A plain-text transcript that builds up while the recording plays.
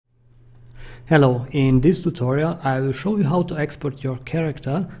Hello, in this tutorial I will show you how to export your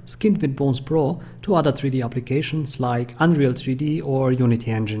character skinned with BonesPro to other 3D applications like Unreal3D or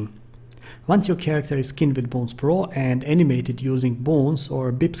Unity engine. Once your character is skinned with BonesPro and animated using Bones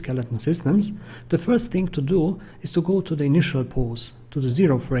or BIP skeleton systems, the first thing to do is to go to the initial pose, to the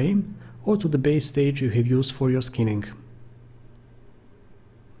 0 frame, or to the base stage you have used for your skinning.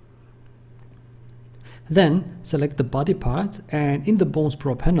 Then select the body part and in the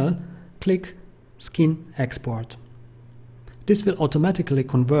BonesPro panel click Skin Export. This will automatically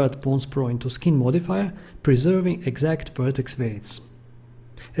convert BonesPro into skin modifier, preserving exact vertex weights.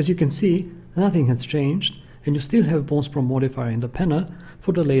 As you can see, nothing has changed and you still have BonesPro modifier in the panel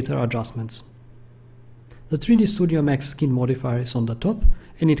for the later adjustments. The 3D Studio Max skin modifier is on the top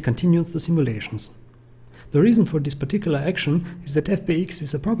and it continues the simulations. The reason for this particular action is that FBX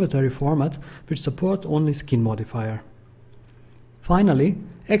is a proprietary format which supports only skin modifier. Finally,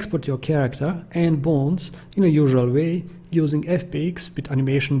 export your character and bones in a usual way using FBX with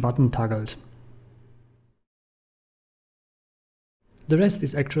animation button toggled. The rest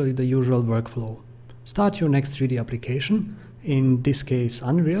is actually the usual workflow. Start your next 3D application, in this case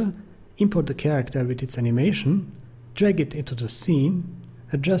Unreal, import the character with its animation, drag it into the scene,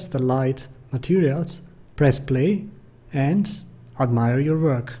 adjust the light, materials, press play, and admire your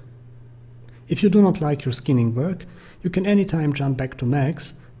work. If you do not like your skinning work, you can anytime jump back to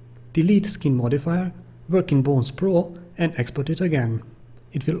Max, delete skin modifier, work in BonesPro and export it again.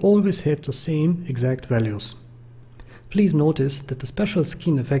 It will always have the same exact values. Please notice that the special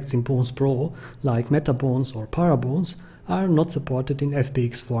skin effects in BonesPro, like MetaBones or Parabones, are not supported in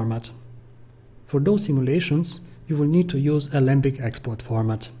FBX format. For those simulations, you will need to use Alembic export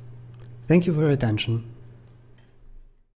format. Thank you for your attention.